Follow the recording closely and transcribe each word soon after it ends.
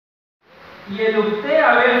Y el usted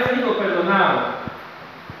haber sido perdonado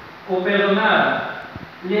o perdonada,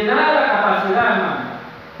 le da la capacidad, hermano,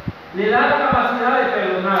 le da la capacidad de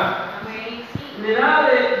perdonar, le da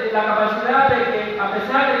la capacidad de que, a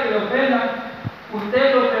pesar de que lo ofendan,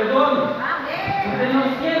 usted lo perdone. Usted no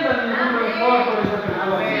sienta ningún rencor por esa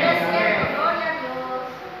persona.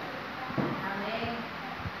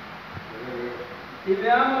 Y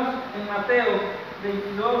veamos en Mateo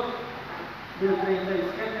 22, del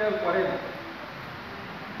 37 al 40.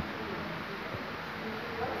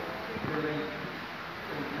 Del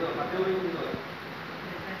 22, Mateo 22.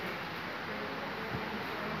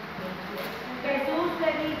 Jesús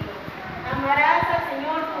le dijo: amarás al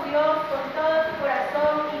Señor tu Dios con todo tu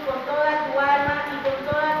corazón y con toda tu alma y con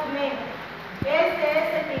toda tu mente. Este es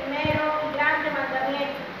el primero y grande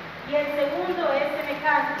mandamiento. Y el segundo es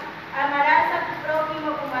semejante: amarás a tu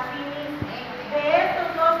prójimo como a ti mismo. De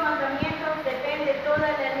estos dos mandamientos depende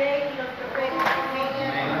toda la ley y los profetas.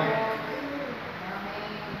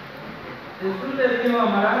 Jesús le dijo: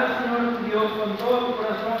 amarás al Señor tu Dios con todo tu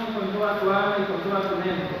corazón y con toda tu alma y con toda tu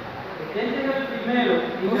mente. Este es el primero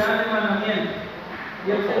y grande mandamiento.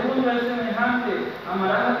 Y el segundo es semejante: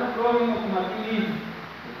 amarás a tu prójimo como a ti mismo.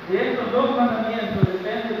 De estos dos mandamientos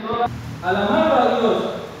depende toda. Al amar a Dios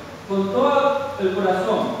con todo el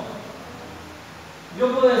corazón,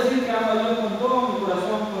 yo puedo decir que amo a Dios con todo mi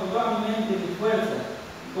corazón, con toda mi mente, mi fuerza,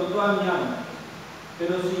 con toda mi alma.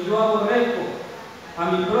 Pero si yo aborrezco a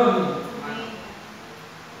mi prójimo,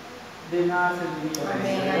 de nada serviría.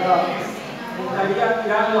 Estaría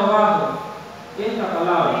tirando abajo esta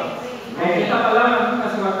palabra. Aunque esta palabra nunca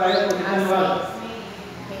se va a caer porque está en lo alto.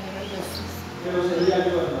 Pero sería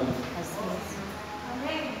yo, hermano.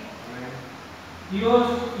 Dios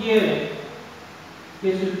quiere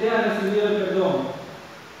que si usted ha recibido el perdón,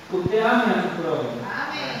 usted ame a su prójimo.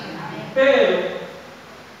 Pero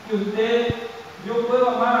que yo puedo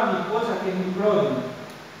amar a mi esposa, que es mi prójimo,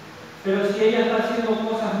 pero si ella está haciendo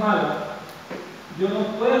cosas malas, yo no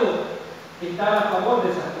puedo estar a favor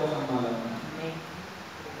de esas cosas malas.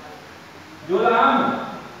 Yo la amo.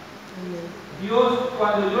 Dios,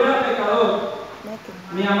 cuando yo era pecador,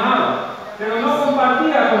 me amaba, pero no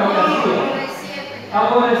compartía con lo que hacía.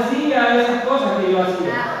 Aborrecía esas cosas que yo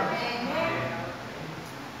hacía.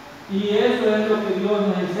 Y eso es lo que Dios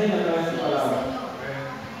nos enseña a través de su palabra.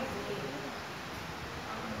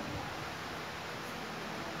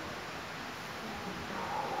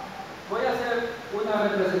 Voy a hacer una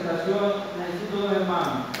representación. Necesito dos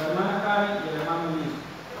hermanos, la hermana Karen y el hermano Luis,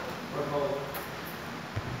 por favor.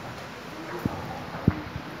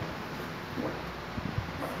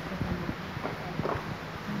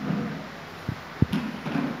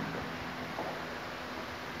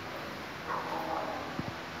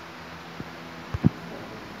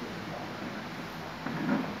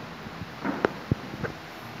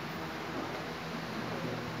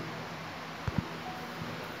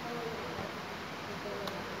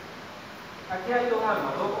 Aquí hay dos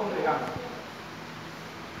almas, dos congregantes.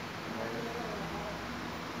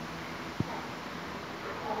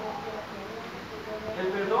 El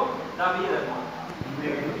perdón da vida, hermano.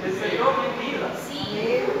 El perdón es vida.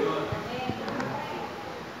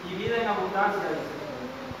 Y vida en abundancia, dice.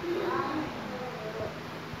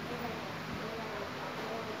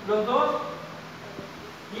 Los dos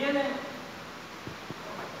vienen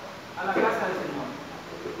a la casa del Señor.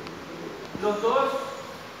 Los dos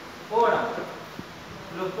oran.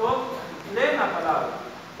 Los dos leen la palabra.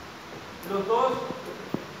 Los dos,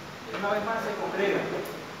 una vez más, se congregan.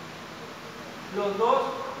 Los dos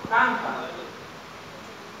cantan.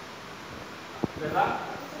 ¿Verdad?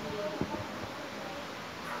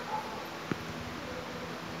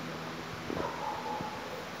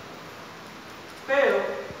 Pero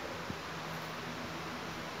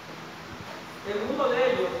en uno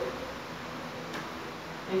de ellos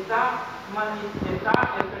está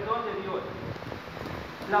el perdón de Dios.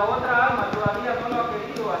 La otra alma todavía no lo ha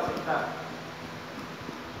querido aceptar.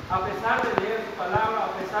 A pesar de leer su palabra,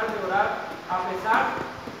 a pesar de orar, a pesar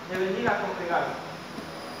de venir a congregarse.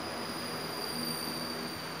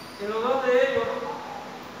 En los dos de ellos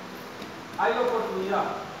hay oportunidad.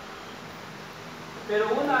 Pero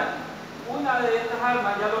una de estas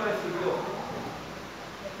almas ya lo recibió.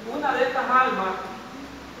 Una de estas almas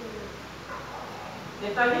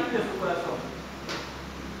está limpio en su corazón.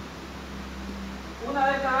 Una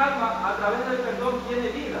de estas almas, a través del perdón, tiene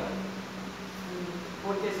vida,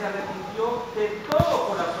 porque se arrepintió de todo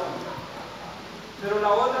corazón. Pero la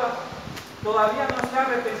otra todavía no se ha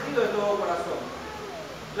arrepentido de todo corazón.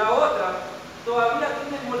 La otra todavía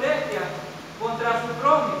tiene molestia contra su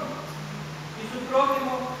prójimo. Y su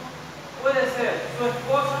prójimo puede ser su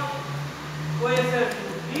esposa,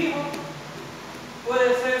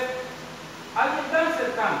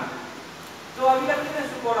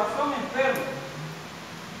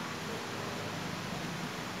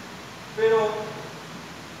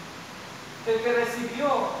 El que recibió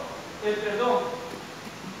el perdón,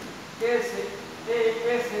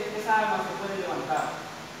 esa alma se puede levantar.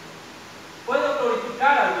 Puede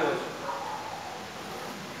glorificar a Dios.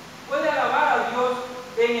 Puede alabar a Dios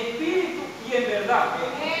en espíritu y en verdad.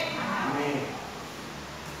 Amén.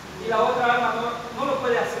 Y la otra alma no lo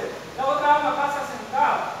puede hacer. La otra alma pasa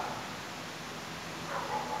sentada.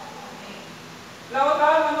 La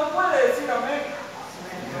otra alma no puede decir amén.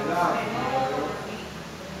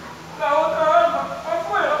 La otra alma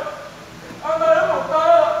afuera anda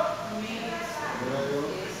derrotada.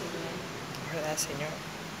 ¿Verdad, Señor?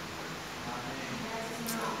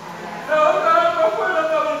 La otra alma afuera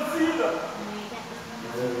anda vencida.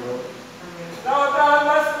 La otra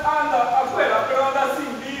alma anda afuera, pero anda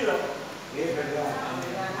sin vida. Es verdad.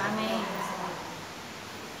 Amén.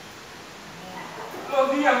 Los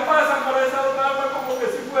días pasan para esa otra alma como que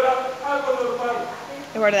si fuera algo normal.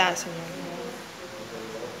 Es verdad, Señor.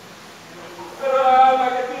 Pero la alma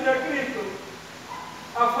que tiene a Cristo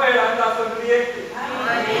afuera anda sonriente.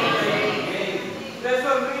 Le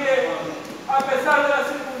sonríe a pesar de las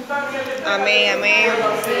circunstancias que tenga. Amén, amén.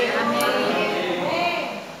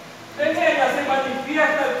 En ella se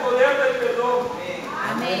manifiesta el poder del perdón.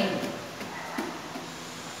 Amén.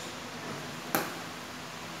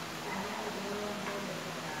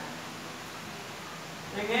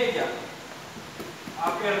 En ella ha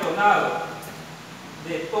perdonado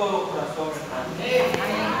de todo corazón.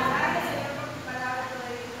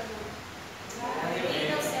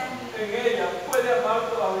 En ella puede amar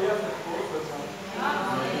todavía a su esposo, hermano.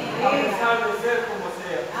 A pesar de ser como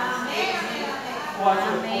sea. O a su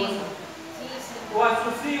esposa. O a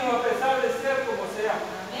sus hijos, a pesar de ser como sea.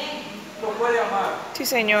 Lo puede amar. Sí,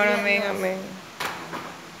 Señor. Amén, amén.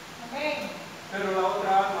 Pero la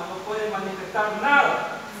otra alma no puede manifestar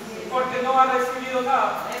nada. Porque no ha recibido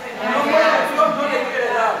nada. No porque Dios no le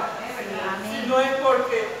quiere dar. Sino es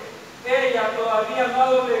porque ella todavía no ha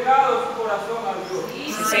doblegado su corazón a Dios.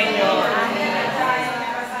 Sí, Señor.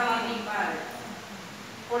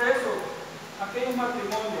 Por eso, aquellos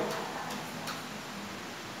matrimonios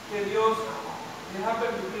que Dios les ha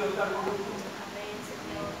permitido estar juntos,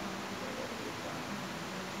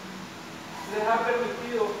 les ha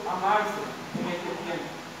permitido amarse en este tiempo.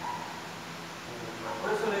 Por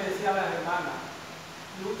eso le decía a las hermanas,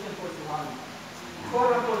 luchen por su alma,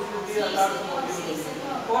 corran por su vida tal como Dios,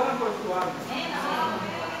 corran por su alma.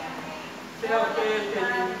 Sea usted el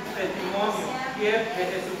testimonio fiel de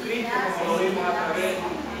Jesucristo, como lo vimos a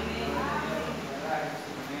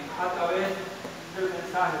través del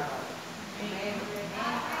mensaje.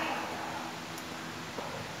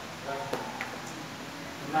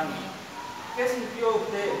 Hermano, ¿qué sintió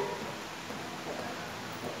usted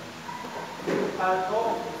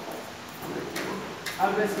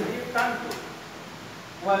al recibir tanto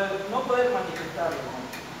o al no poder manifestarlo, hermano?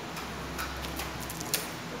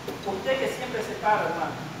 Usted que siempre se para,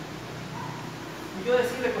 hermano, y yo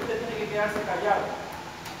decirle que usted tiene que quedarse callado.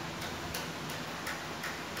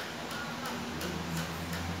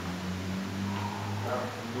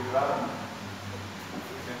 Claro,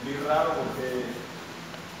 sentí raro porque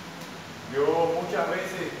yo muchas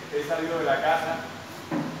veces he salido de la casa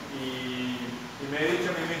y me he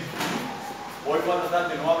dicho a mí mismo, hoy voy a tratar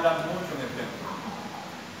de no hablar mucho en el templo,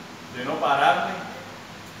 de no pararme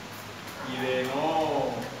y de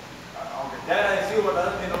no, aunque esté agradecido por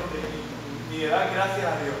tratar de no, ni de dar gracias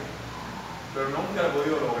a Dios, pero nunca lo he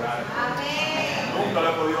podido lograr. Amén. Nunca lo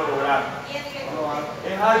he podido lograr.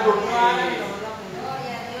 Es algo que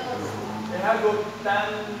es algo tan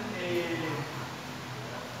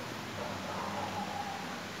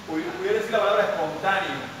pudiera decir la palabra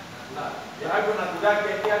espontáneo. Es algo natural, que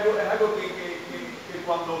es algo que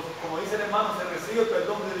cuando, como dice el hermano, se recibe el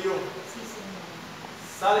perdón de Dios,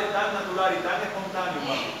 sale tan natural y tan espontáneo,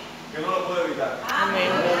 hermano, que no lo puedo evitar. Amén.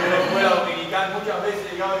 En la escuela dominical, muchas veces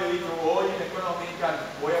he llegado y he dicho, hoy en la escuela dominical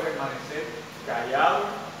voy a permanecer callado,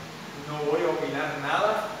 no voy a opinar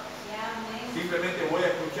nada, simplemente voy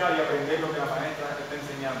a escuchar y aprender lo que la maestra está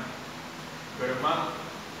enseñando. Pero hermano,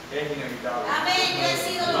 es inevitable.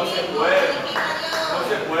 No se puede. No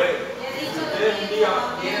se puede. Si ustedes un día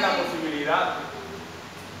tienen la posibilidad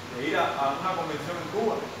de ir a una convención en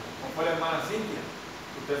Cuba, como fue la hermana Cintia,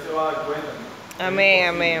 usted se va a dar cuenta, ¿no? Amén,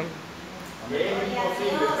 amén. Es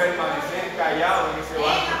imposible permanecer callado en ese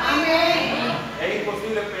banco. Es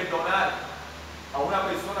imposible perdonar a una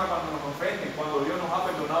persona cuando nos ofende, cuando Dios nos ha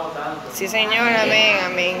perdonado tanto. Sí, Señor. Amén,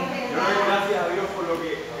 amén. Yo le doy gracias a Dios por lo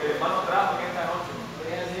que el hermano trajo en esta noche.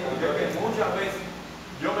 Porque muchas veces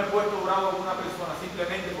yo me he puesto bravo con una persona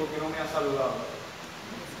simplemente porque no me ha saludado.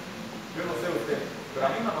 Yo no sé usted, pero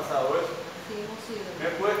a mí me ha pasado eso. Me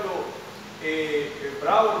he puesto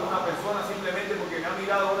bravo con una persona simplemente porque me ha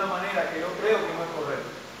mirado de una manera que yo creo que no es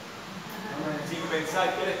correcta. Sin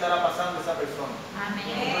pensar qué le estará pasando a esa persona.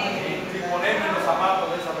 Amén. Sin ponerme en los zapatos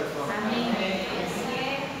de esa persona. Amén.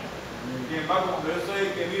 Sin embargo, cuando yo soy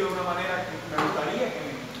el que vivo de una manera que me gustaría que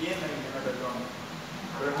me entiendan y que me perdonen.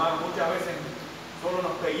 Pero hermano, muchas veces solo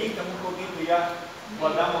nos pellizcan un poquito y ya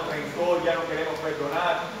guardamos rencor, ya no queremos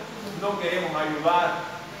perdonar, no queremos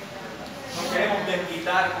ayudar, no queremos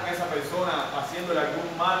desquitar con esa persona haciéndole algún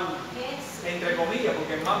mal, entre comillas,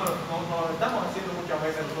 porque hermano, nos estamos haciendo muchas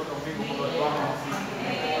veces nosotros mismos cuando actuamos así.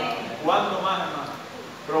 ¿Cuánto más, hermano?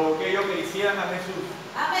 Provoqué yo que hicieran a Jesús.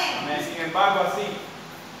 Amén. Y sin embargo, así,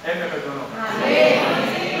 Él me perdonó. Amén.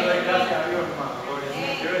 Yo doy gracias a Dios, hermano.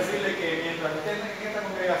 Quiero decirle que mientras estén en esta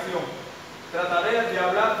congregación, trataré de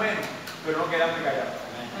hablar menos, pero no quedarme callado.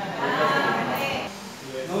 Amén.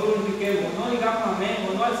 No glorifiquemos, no digamos amén,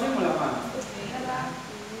 o no alcemos la mano.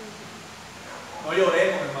 No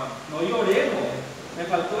lloremos, hermano. No lloremos. Me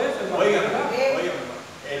faltó eso, hermano. Oigan, hermano.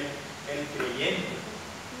 El creyente.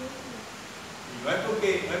 Y no es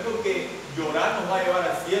porque llorar nos va a llevar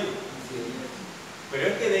al cielo. Pero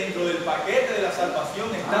es que dentro del paquete de la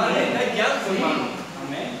salvación está el llanto, hermano.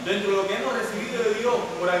 Amén. Dentro de lo que hemos recibido de Dios,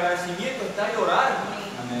 por agradecimiento está llorar.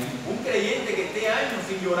 Amén. Un creyente que esté años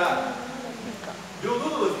sin llorar, yo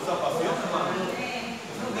dudo de su salvación, hermano.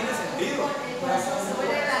 Eso no tiene sentido. El corazón se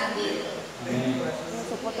vuelve bandido.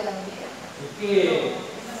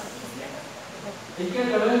 Es que a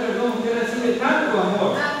través del perdón usted recibe tanto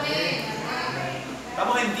amor. Amén.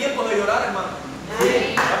 Estamos en tiempo de llorar, hermano. Sí.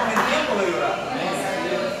 Estamos en tiempo de llorar.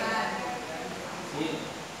 Sí.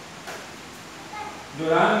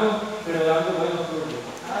 Llorando, pero dando buenos frutos.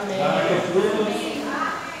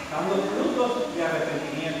 Dando frutos de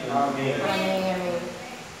arrepentimiento. Amén.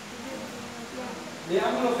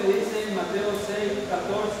 Veamos lo que dice en Mateo 6,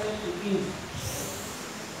 14 y 15.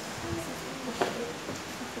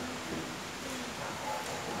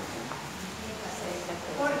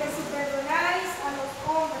 Porque si perdonáis a los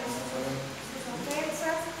hombres sus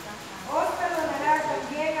ofensas, os perdonará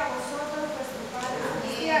también a vosotros vuestro Padre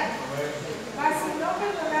Celestial. Mas si no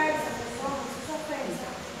perdonáis a los hombres sus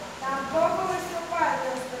ofensas, tampoco vuestro Padre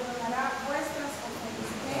os perdonará vuestras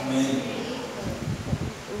ofensas. Amén.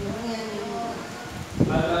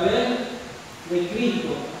 A través de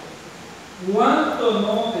Cristo, ¿cuánto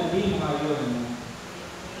no ofendimos a Dios, hermano?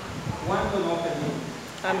 ¿Cuánto no ofendimos?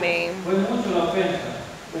 Amén. Fue mucho la ofensa,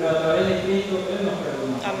 pero a través de Cristo Él nos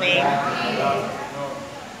perdonó. Amén.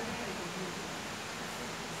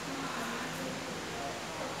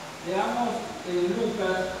 Veamos en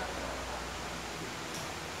Lucas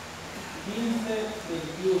 15,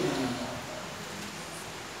 21.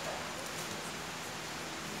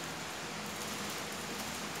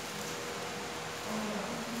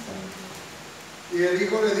 Y el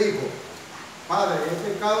hijo le dijo: Padre, he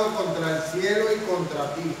pecado contra el cielo y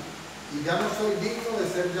contra ti, y ya no soy digno de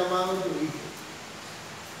ser llamado tu hijo.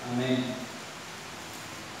 Amén.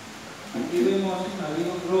 Aquí vemos al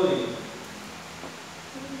hijo pródigo.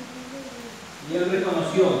 Y él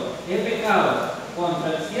reconoció: he pecado contra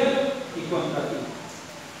el cielo y contra ti.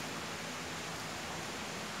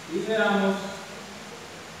 Y veamos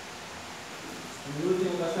el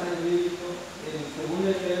último pasaje bíblico en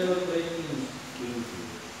 2 Pedro 3:15.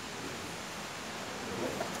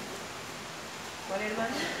 ¿Cuál,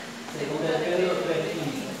 hermano? 2 Pedro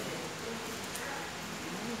 3:15.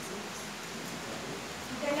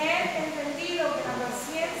 Tener entendido que la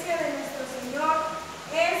paciencia de nuestro Señor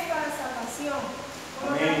es para salvación,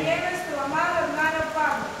 como también nuestro amado hermano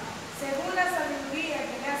Pablo, según la sabiduría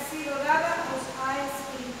que le ha sido dada, os ha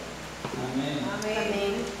escrito.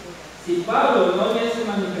 Amén. Si Pablo no hubiese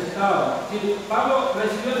manifestado, si Pablo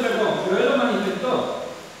recibió el perdón, pero él lo manifestó,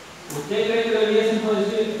 ¿usted cree que le hubiesen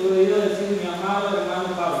podido decir mi amado hermano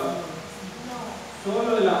Pablo?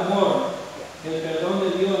 Solo el amor, el perdón de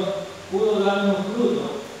Dios pudo darnos frutos,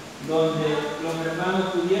 donde los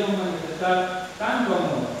hermanos pudieron manifestar tanto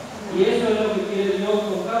amor. Y eso es lo que quiere Dios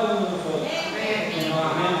con cada uno de nosotros. Que nos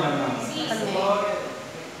amemos, hermanos.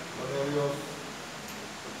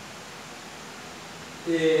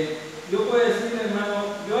 Yo puedo decir, hermano,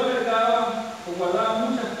 yo albergaba o guardaba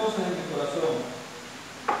muchas cosas en mi corazón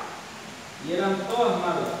y eran todas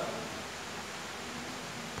malas.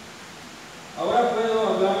 Ahora puedo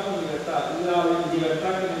hablar con libertad, la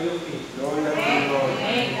libertad que me dio Cristo.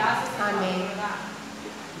 Amén.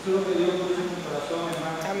 Eso es lo que Dios puso en mi corazón,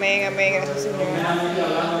 hermano. Amén, amén, gracias Señor. Primeramente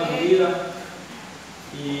hablando de mi vida,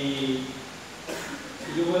 y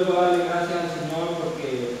yo vuelvo a darle gracias al Señor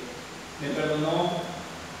porque me perdonó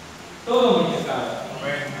todos mis pecados.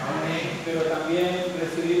 Amén. Pero también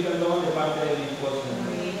recibí perdón de parte de mi esposa.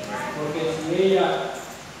 ella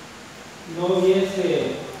no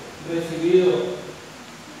hubiese recibido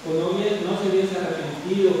o no se hubiese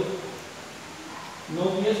arrepentido, no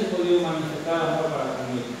hubiese podido manifestar amor para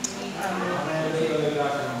conmigo. Amén. Yo le doy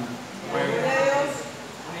gracias, amén.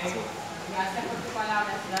 Gracias por tu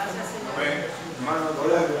palabra. Gracias, Señor. Hermano,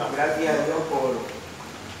 gracias a Dios por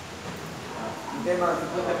un tema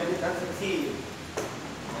supuestamente tan sencillo.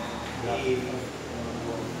 Y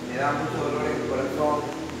me da mucho dolor en el corazón.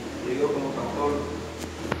 Yo digo como pastor.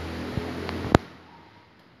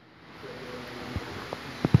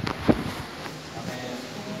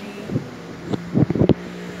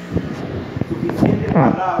 Suficiente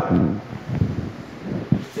palabra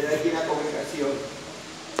se da aquí en la congregación.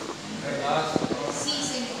 Sí,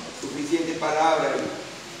 Señor. Suficiente palabra.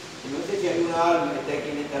 Y no sé si alguna alma está aquí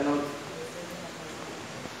en esta noche.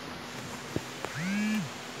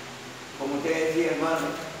 Como usted decía, hermano,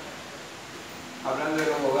 hablando de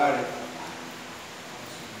los hogares,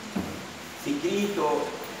 si Cristo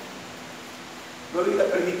no hubiera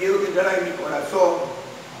permitido que entrara en mi corazón,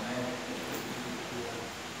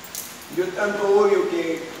 yo tanto odio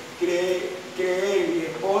que creé en mi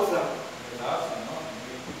esposa,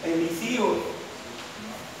 en mis hijos.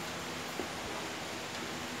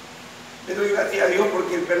 Le doy gracias a Dios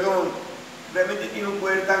porque el perdón realmente tiene un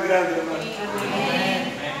poder tan grande, hermano.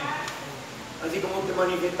 Así como usted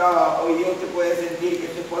manifestaba, hoy día usted puede sentir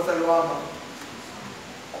que su esposa lo ama.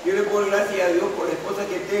 Yo le doy gracias a Dios por la esposa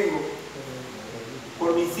que tengo,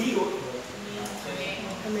 por mis hijos,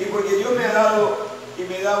 y porque Dios me ha dado y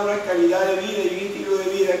me da una calidad de vida y un estilo de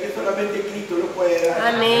vida que solamente Cristo lo puede dar.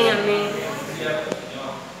 Amén, amén.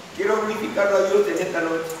 Quiero glorificarlo a Dios en esta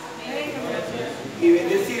noche y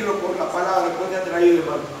bendecirlo por la palabra que usted ha traído,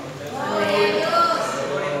 hermano. Gloria a Dios.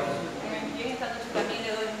 Yo en esta noche también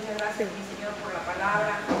le doy muchas gracias a mi Señor por la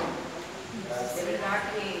palabra. De verdad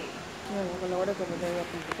que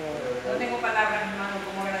no tengo palabras, hermano,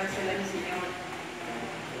 como agradecerle a mi Señor.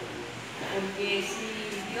 Porque si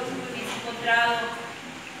Dios me hubiese encontrado,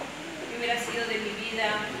 que hubiera sido de mi vida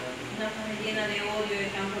una mujer llena de odio,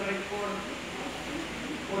 de tanto rencor,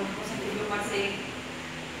 por las cosas que yo pasé.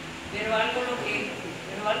 Pero algo lo que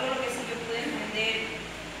sí yo pude entender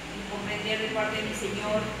y comprender de parte de mi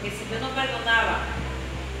Señor, que si yo no perdonaba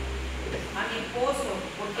a mi esposo,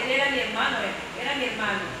 porque él era mi hermano,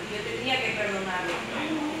 y yo tenía que perdonarlo.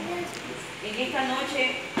 En esta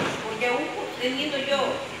noche, porque aún teniendo yo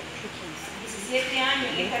 17 años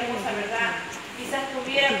en esta hermosa verdad, quizás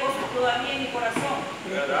tuviera cosas todavía en mi corazón.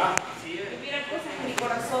 ¿Verdad? Tuviera cosas en mi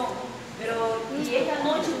corazón, pero y esta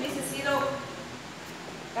noche hubiese sido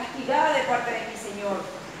castigada de parte de mi Señor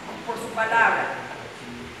por su palabra.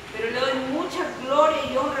 Pero le doy mucha gloria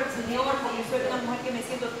y honra al Señor porque soy una mujer que me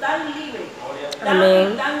siento tan libre, tan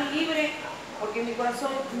libre, porque en mi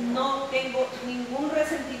corazón no tengo ningún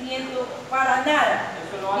resentimiento para nada,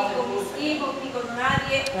 ni con mis hijos, ni con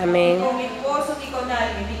nadie, ni con mi esposo, ni con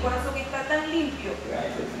nadie. Mi corazón está tan limpio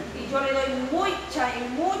y yo le doy muchas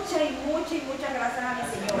gracias a mi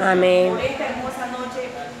Señor por esta hermosa noche,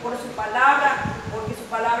 por su palabra, porque su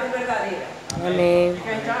palabra es verdadera. Amén.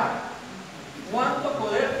 ¿Cuánto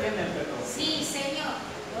poder tiene el perdón? Sí, Señor.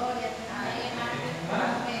 Gloria a ti. Amén.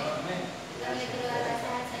 Yo le quiero dar gracias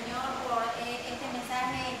al Señor por este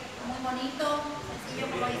mensaje muy bonito, sencillo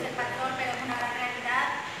como dice el pastor, pero es una gran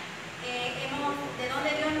realidad. De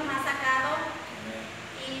dónde Dios nos ha sacado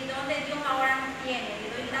y dónde Dios ahora nos tiene. Le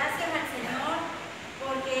doy gracias al Señor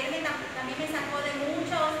porque Él también me sacó de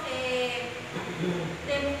muchos enojos,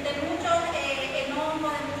 de muchas...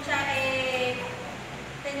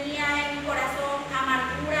 tenía en mi corazón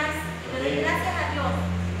amarguras y le doy gracias a Dios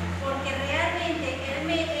porque realmente Él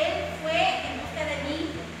fue en busca de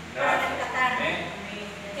mí para rescatarme.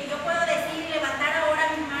 Que yo puedo decir, levantar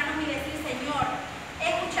ahora mis manos y decir, Señor, he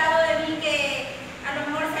escuchado de mí que a lo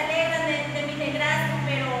mejor se alegran de mis desgracias,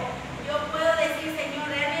 pero yo puedo decir, Señor,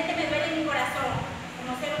 realmente me duele en mi corazón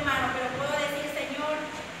como ser humano, pero puedo decir, Señor,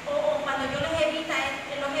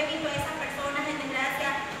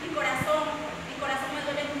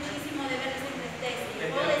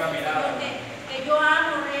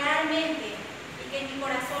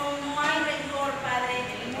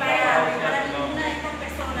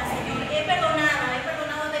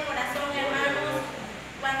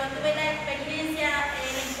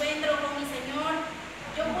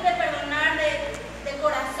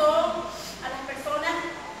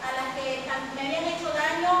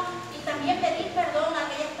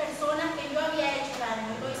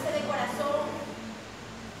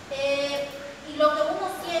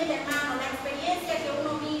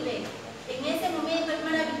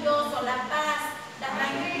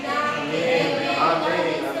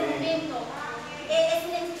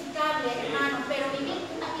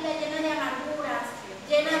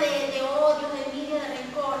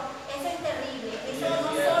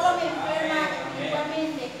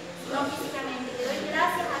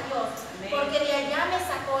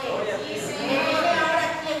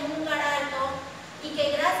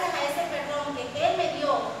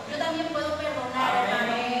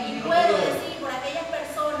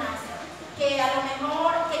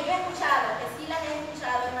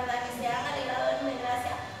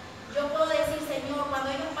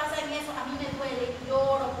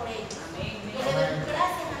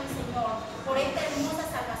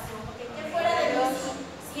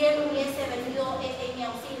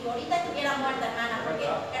 estuviera muerta,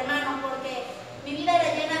 hermano, porque mi vida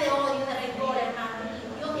era llena de odio, de rencor, hermano, y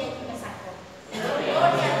Dios de aquí me sacó. Gloria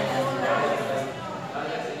a Dios.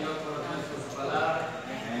 Gracias, Señor, por su palabra.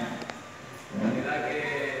 La verdad que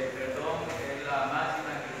el perdón es la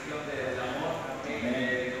máxima expresión del amor de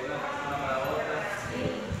una persona para otra.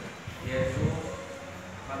 Y Jesús,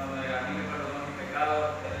 cuando a mí me perdonó mis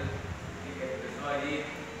pecados, Él expresó allí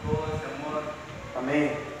todo ese amor.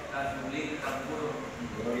 Amén. Tan sublime, tan puro.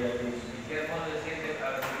 Gloria a Dios. Y qué hermoso se siente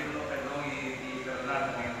para recibir un perdón y perdonar.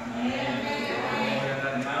 Amén.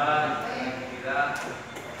 La tranquilidad.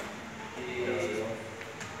 Y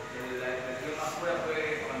la expresión más pura fue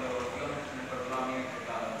cuando Dios me perdonó a mí en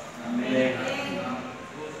pecado. Amén.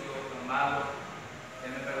 Sucio, malo.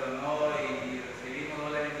 Él me perdonó y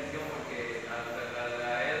recibimos la bendición porque a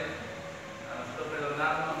nosotros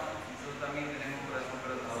perdonarnos, nosotros también tenemos un corazón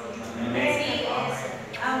perdonador. Sí,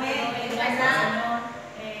 amén. Es verdad, Señor,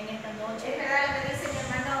 en esta noche. Es verdad lo que dice mi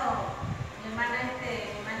hermano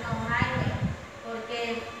Jaime,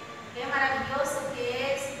 porque qué maravilloso que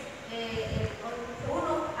es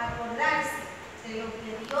uno acordarse de lo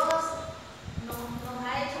que Dios nos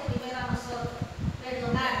ha hecho primero a nosotros,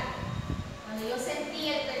 perdonar. Cuando yo sentí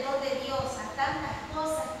el perdón de Dios a tantas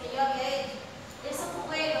cosas que yo había hecho, eso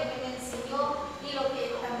fue lo que me enseñó y lo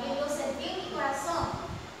que también yo sentí en mi corazón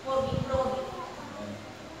por mi propio.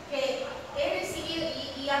 Que he recibido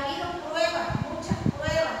y ha habido pruebas, muchas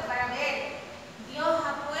pruebas para ver. Dios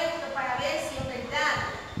ha puesto para ver si es verdad.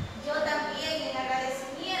 Yo también en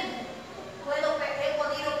agradecimiento he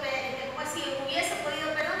podido, como si hubiese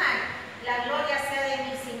podido perdonar. La gloria sea de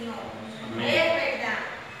mi Señor. Amén. Es verdad.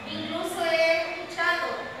 Incluso he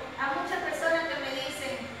escuchado a muchas personas que me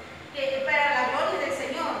dicen que para la gloria del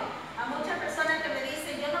Señor, a muchas personas que me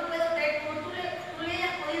dicen, yo no puedo creer cómo tú le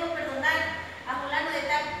hayas podido perdonar a fulano de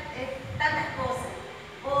tantas cosas.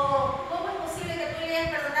 O cómo es posible que tú le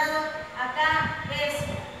hayas perdonado acá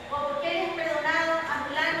eso. O por qué le has perdonado a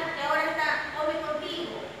fulano que ahora está come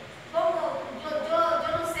contigo. ¿Cómo? Yo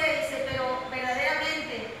no sé, dice, pero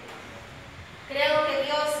verdaderamente creo que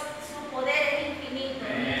Dios, su poder es infinito.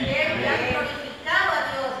 Y Él ha glorificado a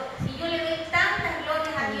Dios. Y yo le doy tantas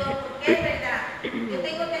glorias a Dios porque es verdad. Yo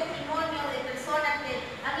tengo testimonios de personas que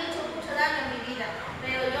han hecho mucho daño en mi vida,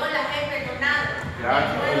 pero yo las he perdonado.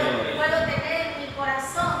 Puedo tener en mi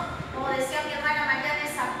corazón, como decía mi hermana Mariana,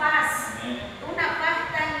 esa paz. Una paz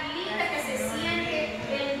tan linda que se siente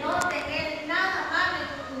el no tener nada malo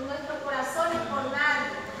en nuestros corazones por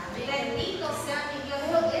nadie. Bendito sea mi Dios.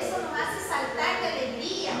 Eso nos hace saltar de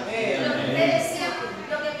alegría. Lo que usted decía,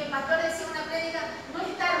 lo que mi pastor decía en una prédica, no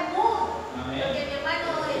estar mudo. Lo que mi hermano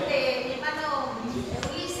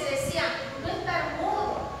Ulises decía, no estar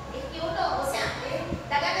mudo. Es que uno, o sea,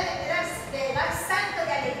 da ganas de dar salto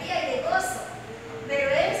de alegría y de gozo. Pero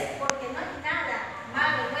es porque no hay nada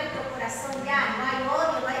malo en nuestro corazón ya. No hay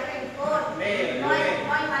odio, no hay rencor,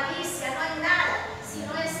 no hay malicia, no hay nada.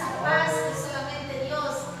 Sino esa paz que solamente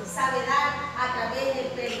Dios sabe dar a través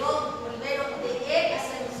del perdón, primero de Él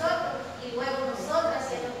hacia nosotros y luego nosotros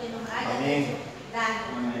hacia los que nos hayan hecho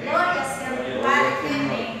daño. Gloria sea mi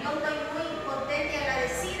Padre. Yo estoy muy contenta y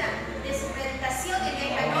agradecida de su predicación en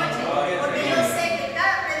esta noche, porque yo sé que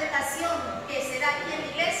cada predicación que se da aquí en la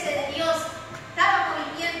iglesia de Dios, cada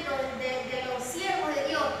movimiento de los siervos de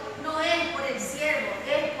Dios, no es por el siervo,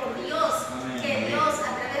 es por Dios, que Dios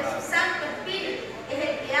a través de su Santo Espíritu es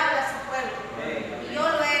el que habla a su pueblo. Y yo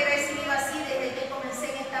lo he recibido así desde que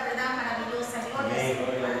comencé en esta verdad maravillosa. Gloria a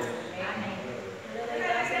Dios. Amén. Le doy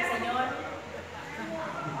gracias, Señor.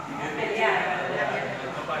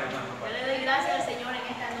 Yo le doy gracias al Señor en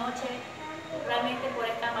esta noche, realmente por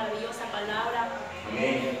esta maravillosa palabra.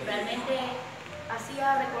 Realmente hacía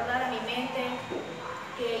recordar a mi mente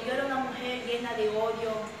que yo era una mujer llena de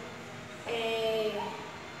odio,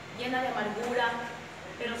 llena de amargura,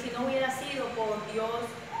 pero si no hubiera sido por Dios,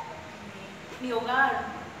 mi hogar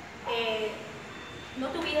no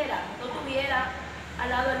tuviera al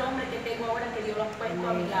lado el hombre que tengo ahora, que Dios lo ha puesto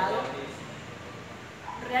a mi lado.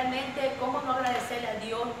 Realmente, ¿cómo no agradecerle a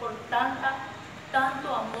Dios por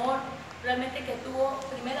tanto amor realmente que tuvo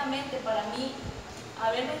primeramente para mí,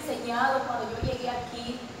 haberme enseñado cuando yo llegué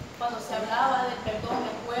aquí, cuando se hablaba del perdón?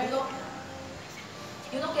 Me acuerdo,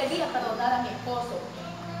 yo no quería perdonar a mi esposo,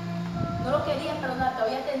 no lo quería perdonar,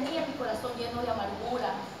 todavía tenía mi corazón lleno de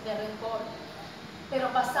amargura, de rencor.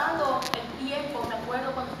 Pero pasando el tiempo, me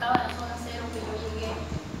acuerdo cuando estaba en la zona cero que yo llegué,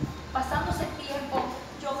 pasando ese tiempo,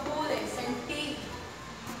 yo sentí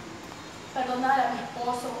perdonar a mi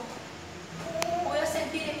esposo. Pude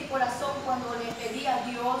sentir en mi corazón cuando le pedí a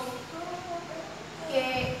Dios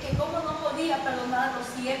que cómo no podía perdonarlo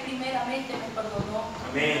si Él primeramente me perdonó.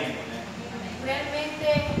 Amén.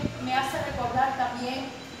 también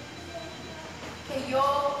que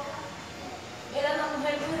yo era una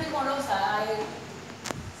mujer muy rigorosa a él.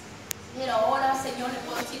 Pero ahora, Señor, le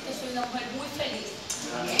puedo decir que soy una mujer muy feliz.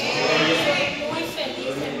 Soy muy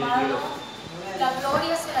feliz, hermano. La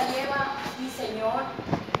gloria se la lleva mi Señor.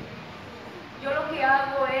 Yo lo que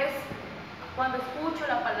hago es, cuando escucho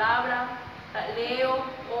la palabra, la leo,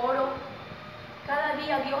 oro, cada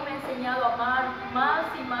día Dios me ha enseñado a amar más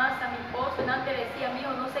y más a mi esposo. Antes decía,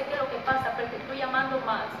 mijo, no sé qué es lo que pasa, pero te estoy amando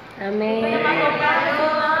más. Amén. Estoy amando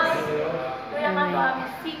más, estoy amando a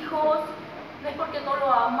mis hijos. No es porque no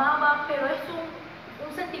lo amaba, pero es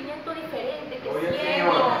un sentimiento diferente que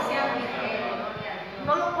siento.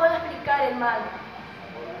 No lo puedo explicar, hermano.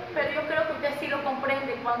 Pero yo creo que usted sí lo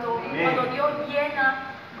comprende cuando Dios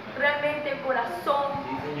llena realmente el corazón.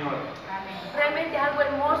 Realmente es algo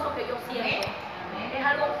hermoso que yo siento. Es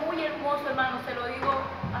algo muy hermoso, hermano. Se lo digo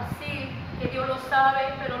así, que Dios lo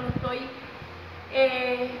sabe, pero lo estoy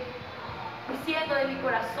diciendo de mi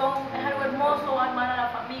corazón. Es algo hermoso amar a la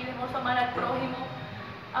familia, hermoso amar al prójimo,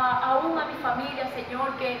 aún a mi familia,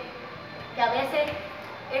 Señor, que a veces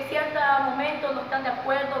en ciertos momentos no están de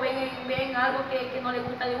acuerdo, ven algo que no les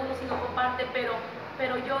gusta de uno, sino comparte, pero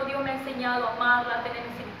Dios me ha enseñado a amarla, a tener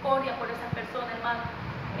misericordia por esas personas, hermano.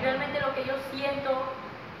 Y realmente lo que yo siento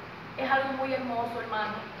es algo muy hermoso,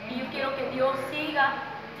 hermano. Y yo quiero que Dios siga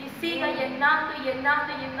llenando y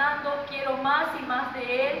llenando y llenando. Quiero más y más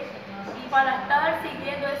de Él. Y para estar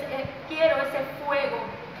siguiendo, quiero ese fuego,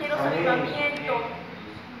 quiero ese avivamiento.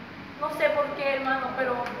 No sé por qué, hermano,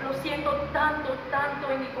 pero lo siento tanto, tanto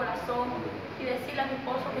en mi corazón. Y decirle a mi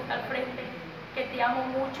esposo que está al frente que te amo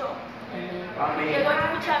mucho. Te doy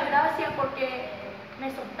muchas gracias porque me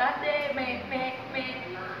soltaste, me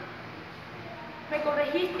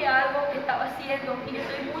corregiste algo que estaba haciendo. Y yo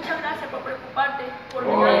te doy muchas gracias por preocuparte por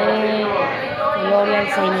mí. Gloria al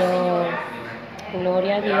Señor.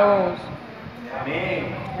 Gloria a Dios.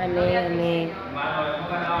 Amén. Amén, amén. Hermano, hemos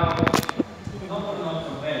ganado no por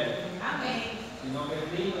nuestros méritos, sino que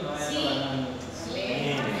Cristo nos ha hecho ganar mucho.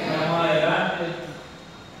 Vamos adelante.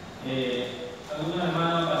 Algunos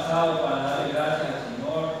hermanos han pasado para darle gracias al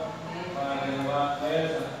Señor, para renovar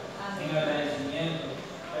fuerza, en agradecimiento.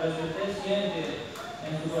 Pero si usted siente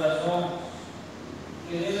en su corazón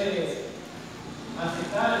que debe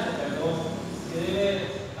aceptar ese perdón, que debe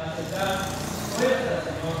aceptar fuerza,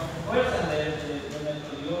 Señor, fuerza de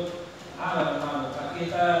nuestro Dios, hágalo, hermano. Aquí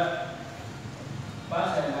está,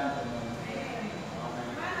 pasa adelante, hermano.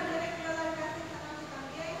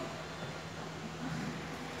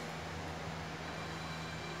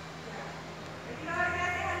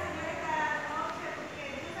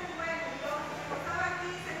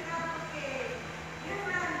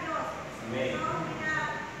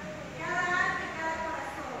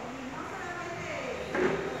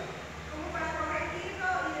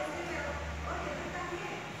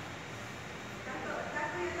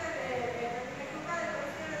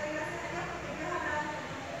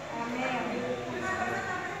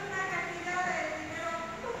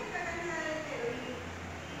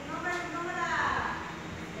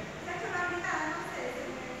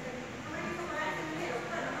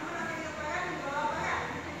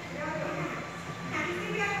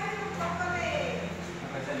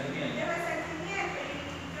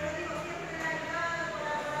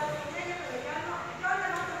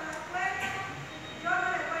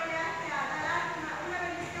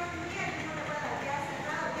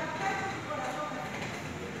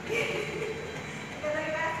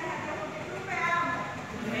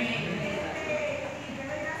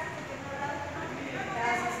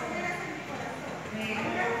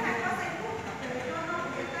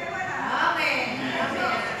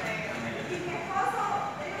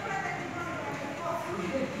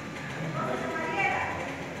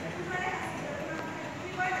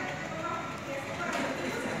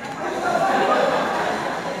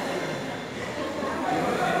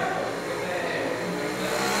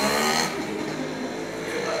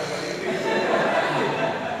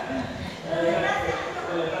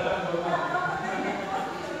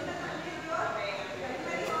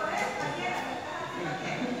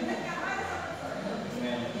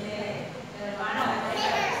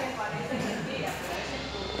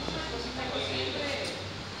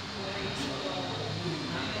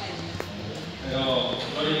 Pero,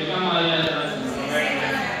 gloria a